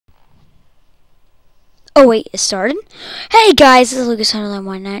Oh wait, it started. Hey guys, this is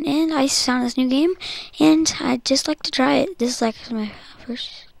Lucas19, and I found this new game, and I'd just like to try it. This is like my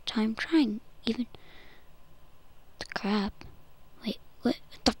first time trying, even. The crap. Wait, what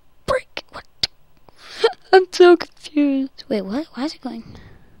the frick? What? I'm so confused. Wait, what? Why is it going?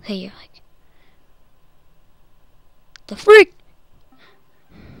 Hey, you're like. The freak!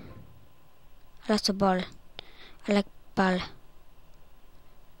 That's a ball. I like ball.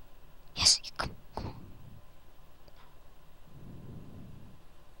 Yes, come on.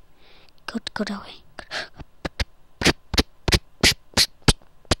 Go that way.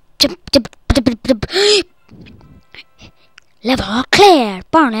 Level clear,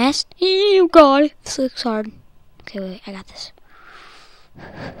 bonus. You got it. This looks hard. Okay, wait, I got this.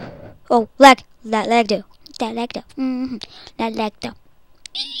 Oh, lag. That lag do. That lag do. That lag do.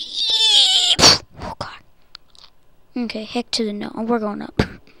 Oh god. Okay, heck to the no. We're going up.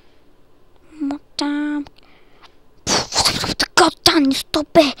 More time. God damn, you stop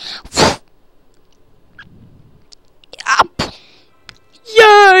it. Up.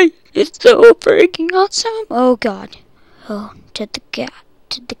 Yay! It's so freaking awesome. Oh god. Oh, to the cat.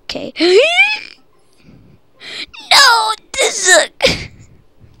 To the K. No, this is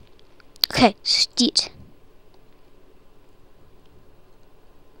okay, steet.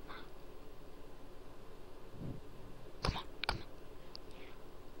 Come on.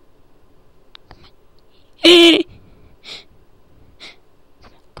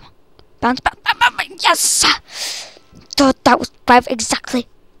 Bounce. Yes! Thought that was 5 exactly.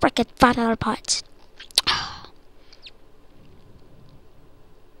 Frickin' $5 pots.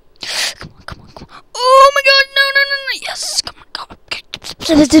 Come on. Oh my god, no. Yes, come on, go.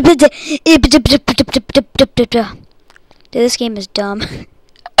 Dude, this game is dumb.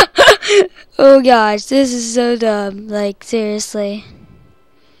 Oh gosh, this is so dumb. Like, seriously.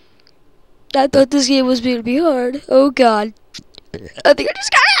 I thought this game was going to be hard. Oh god. I think I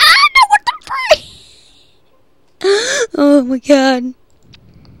just got it. No, what the frick? Oh my god.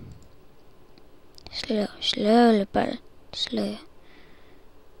 Slow, but slow.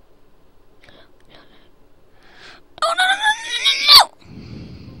 Oh no.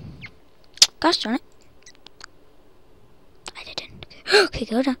 Gosh darn it. I didn't. Okay,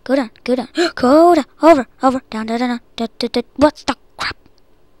 go down. Go down. Over. Down. What the crap?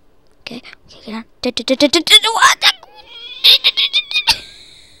 Okay, get down. What the?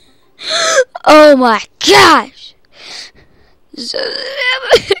 Oh my gosh!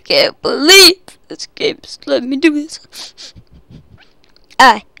 I can't believe this game's letting me do this.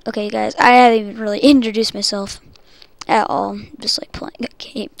 Okay, guys, I haven't even really introduced myself at all. I'm just like playing a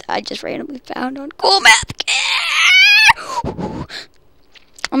game that I just randomly found on Cool Math.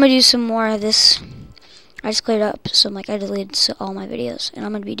 I'm gonna do some more of this. I just cleared up some, I deleted all my videos, and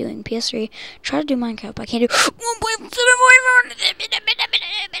I'm gonna be doing PS3. Try to do Minecraft, but I can't do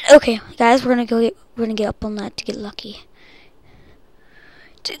 1.7. Okay, guys, we're gonna get up on that to get lucky.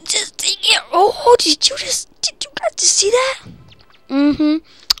 Just take it. Oh, did you guys just see that?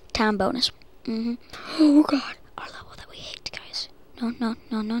 Time bonus. Oh god, our level that we hate, guys. No. Okay,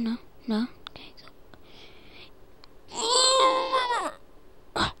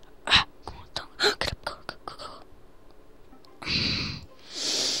 go. Get up, go.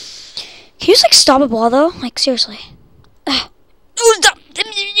 Can you just stop a ball though? Like seriously. Oh, stop!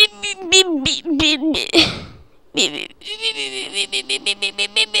 Baby.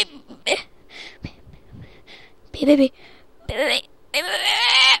 I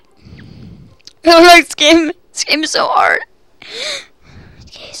don't like this game. This game is so hard.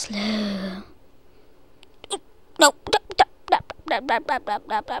 Okay, slow. No.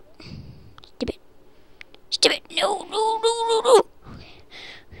 Stupid. No. Okay.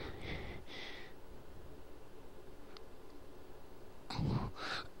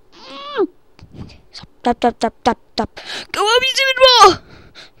 Stop. Go up, you stupid ball!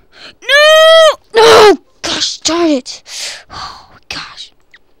 No! Gosh darn it. Oh, gosh.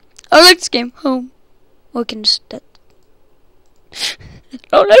 I like this game. Home. We can just... I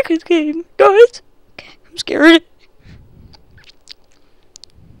don't like this game, guys. Okay, I'm scared.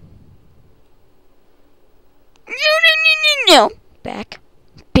 No. Back.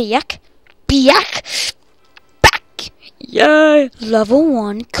 Yay! Level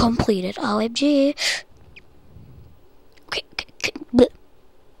 1 completed. OMG. Okay.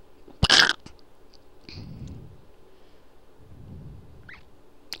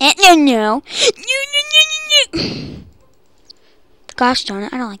 No. Gosh darn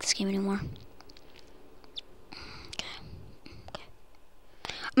it, I don't like this game anymore. Okay.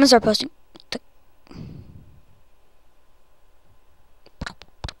 I'm gonna start posting.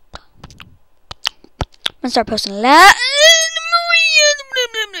 gonna start posting a lot.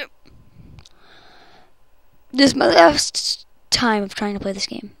 This is my last time of trying to play this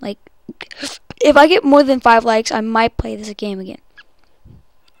game. Like, if I get more than 5 likes, I might play this game again.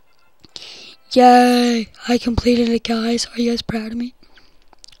 Yay! I completed it, guys. Are you guys proud of me?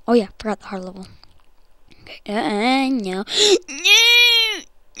 Oh yeah, forgot the hard level. Okay, no.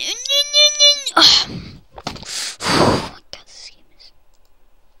 Oh my god, this game is.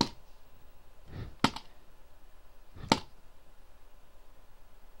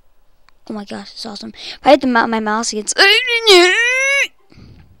 Oh my gosh, it's awesome. If I hit my mouse against. Oh,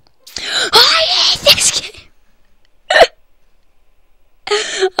 I hate this game.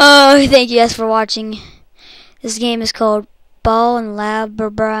 Oh, thank you guys for watching. This game is called Ball and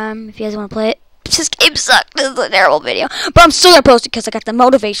Labyrinth. If you guys want to play it. This game sucked. This is a terrible video. But I'm still going to post it because I got the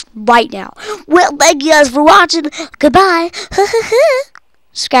motivation right now. Well, thank you guys for watching. Goodbye.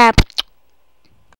 Subscribe.